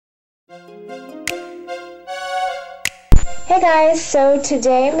Hey guys, so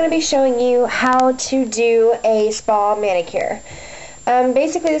today I'm going to be showing you how to do a spa manicure.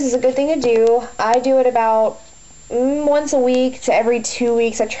 Basically this is a good thing to do. I do it about once a week to every 2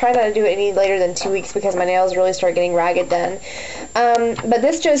 weeks. I try not to do it any later than 2 weeks because my nails really start getting ragged then. But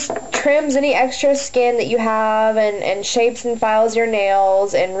this just trims any extra skin that you have and shapes and files your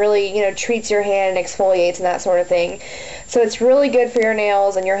nails and really, treats your hand and exfoliates and that sort of thing. So it's really good for your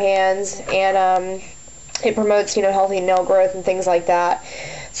nails and your hands, and it promotes, healthy nail growth and things like that.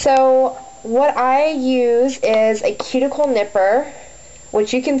 So what I use is a cuticle nipper,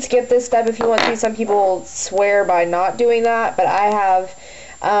 which you can skip this step if you want to. Some people swear by not doing that, but I have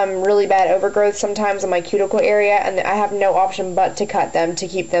really bad overgrowth sometimes in my cuticle area, and I have no option but to cut them to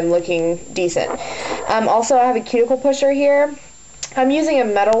keep them looking decent. Also, I have a cuticle pusher here. I'm using a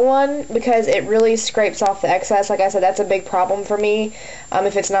metal one because it really scrapes off the excess. Like I said, that's a big problem for me.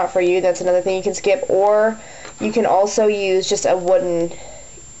 If it's not for you, that's another thing you can skip. Or you can also use just a wooden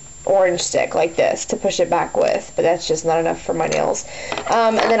orange stick like this to push it back with, but that's just not enough for my nails.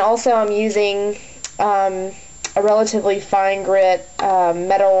 And then also I'm using a relatively fine grit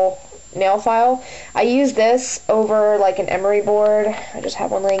metal nail file. I use this over like an emery board. I just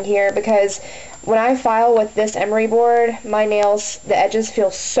have one laying here because when I file with this emery board, my nails, the edges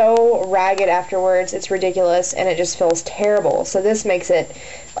feel so ragged afterwards. It's ridiculous, and it just feels terrible. So this makes it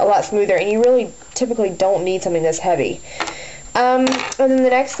a lot smoother, and you really typically don't need something this heavy. And then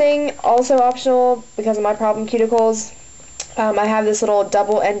the next thing, also optional because of my problem cuticles, I have this little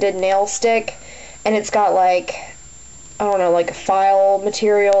double-ended nail stick, and it's got like, I don't know, like file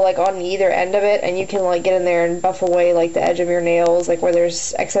material like on either end of it, and you can like get in there and buff away like the edge of your nails, like where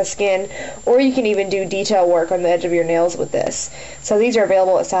there's excess skin, or you can even do detail work on the edge of your nails with this. So these are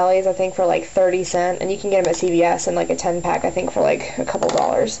available at Sally's, I think, for like 30 cents, and you can get them at CVS in like a 10-pack, I think, for like a couple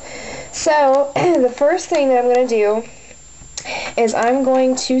dollars. So the first thing that I'm going to do is I'm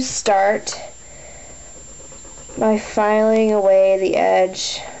going to start by filing away the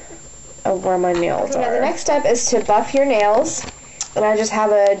edge of where my nails are. Now the next step is to buff your nails, and I just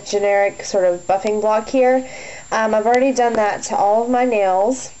have a generic sort of buffing block here. I've already done that to all of my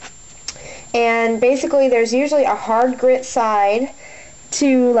nails, and basically there's usually a hard grit side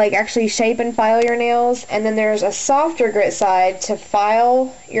to like actually shape and file your nails, and then there's a softer grit side to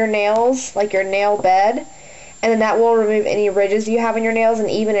file your nails, like your nail bed, and then that will remove any ridges you have in your nails and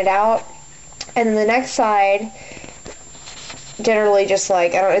even it out. And then the next side generally just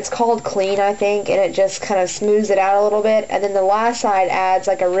like, it's called clean, I think, and it just kind of smooths it out a little bit, and then the last side adds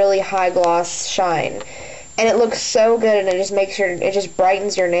like a really high gloss shine, and it looks so good, and it just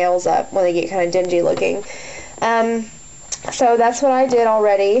brightens your nails up when they get kind of dingy looking. So that's what I did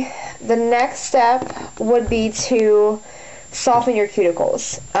already. The next step would be to soften your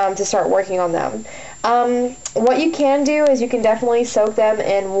cuticles, to start working on them. What you can do is you can definitely soak them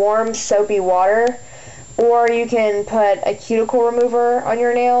in warm soapy water, or you can put a cuticle remover on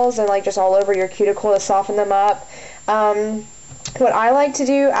your nails and like just all over your cuticle to soften them up. What I like to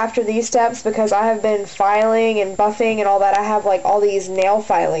do after these steps, because I have been filing and buffing and all that, I have like all these nail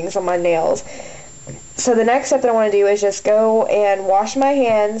filings on my nails. So the next step that I want to do is just go and wash my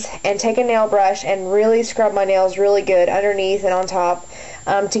hands and take a nail brush and really scrub my nails really good underneath and on top,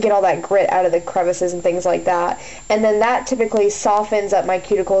 to get all that grit out of the crevices and things like that. And then that typically softens up my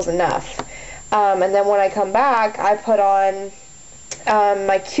cuticles enough. And then when I come back, I put on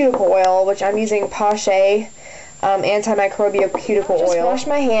my cuticle oil, which I'm using Pache antimicrobial cuticle oil. I just wash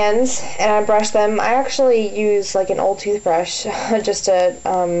my hands and I brush them. I actually use like an old toothbrush just to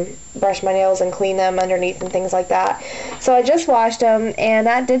brush my nails and clean them underneath and things like that. So I just washed them, and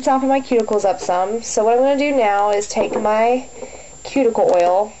that did soften my cuticles up some. So what I'm going to do now is take my cuticle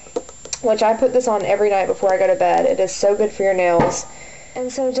oil, which I put this on every night before I go to bed. It is so good for your nails.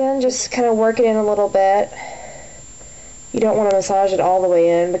 And so then just kind of work it in a little bit. You don't want to massage it all the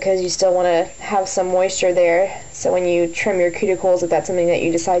way in because you still want to have some moisture there. So when you trim your cuticles, if that's something that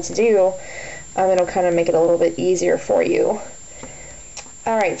you decide to do, it'll kind of make it a little bit easier for you.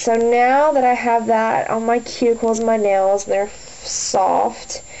 Alright, so now that I have that on my cuticles and my nails, and they're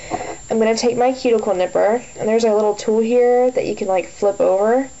soft, I'm going to take my cuticle nipper, and there's a little tool here that you can like flip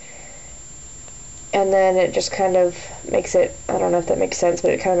over, and then it just kind of makes it, I don't know if that makes sense,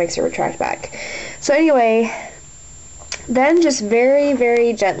 but it kind of makes it retract back. So anyway, then just very,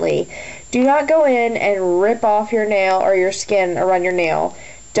 very gently, do not go in and rip off your nail or your skin around your nail.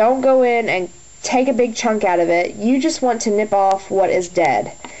 Don't go in and take a big chunk out of it. You just want to nip off what is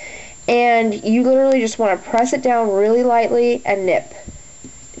dead. And you literally just want to press it down really lightly and nip.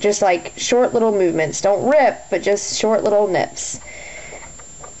 Just like short little movements. Don't rip, but just short little nips.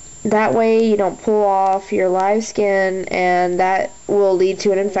 That way you don't pull off your live skin, and that will lead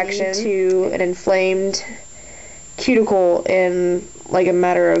to an infection, to an inflamed cuticle in like a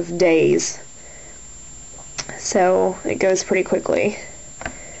matter of days. So it goes pretty quickly.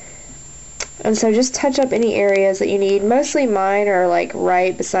 And so just touch up any areas that you need. Mostly mine are like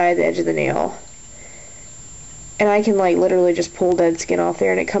right beside the edge of the nail. And I can like literally just pull dead skin off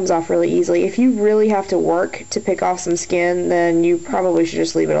there and it comes off really easily. If you really have to work to pick off some skin, then you probably should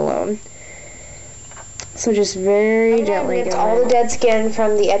just leave it alone. So just very gently get all the dead skin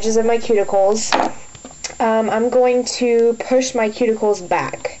from the edges of my cuticles. I'm going to push my cuticles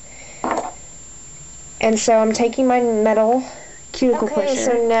back. And so I'm taking my metal cuticle pusher.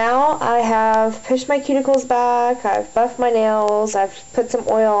 So now I have pushed my cuticles back, I've buffed my nails, I've put some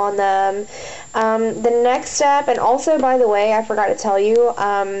oil on them. The next step, and also by the way, I forgot to tell you,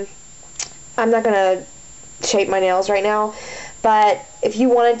 I'm not going to shape my nails right now, but if you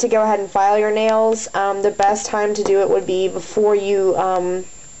wanted to go ahead and file your nails, the best time to do it would be before you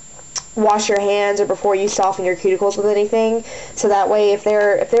wash your hands or before you soften your cuticles with anything. So that way if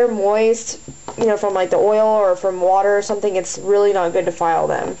they're moist, you know, from like the oil or from water or something, it's really not good to file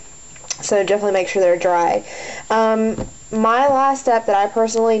them. So definitely make sure they're dry. My last step that I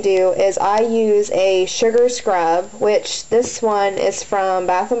personally do is I use a sugar scrub, which this one is from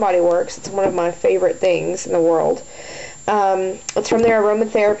Bath & Body Works. It's one of my favorite things in the world. It's from their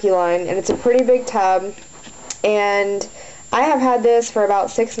aromatherapy line, and it's a pretty big tub, and I have had this for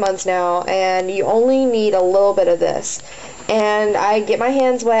about 6 months now, and you only need a little bit of this. And I get my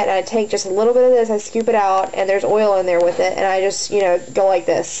hands wet, and I take just a little bit of this, I scoop it out, and there's oil in there with it, and I just, you know, go like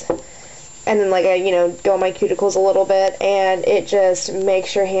this. And then, like, I, you know, go on my cuticles a little bit, and it just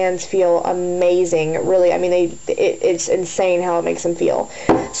makes your hands feel amazing. Really, I mean, it's insane how it makes them feel.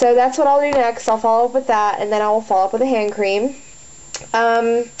 So that's what I'll do next. I'll follow up with that, and then I will follow up with a hand cream.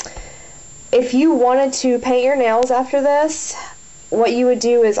 If you wanted to paint your nails after this, what you would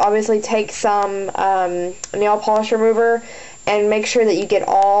do is obviously take some nail polish remover and make sure that you get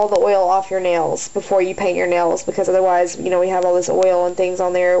all the oil off your nails before you paint your nails, because otherwise, you know, we have all this oil and things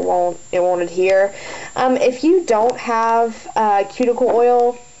on there, it won't adhere. If you don't have cuticle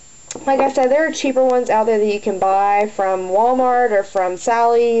oil, like I said, there are cheaper ones out there that you can buy from Walmart or from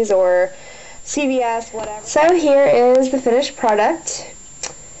Sally's or CVS, whatever. So here is the finished product.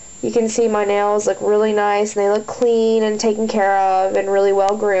 You can see my nails look really nice, and they look clean and taken care of and really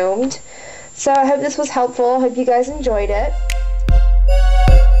well groomed. So I hope this was helpful. I hope you guys enjoyed it.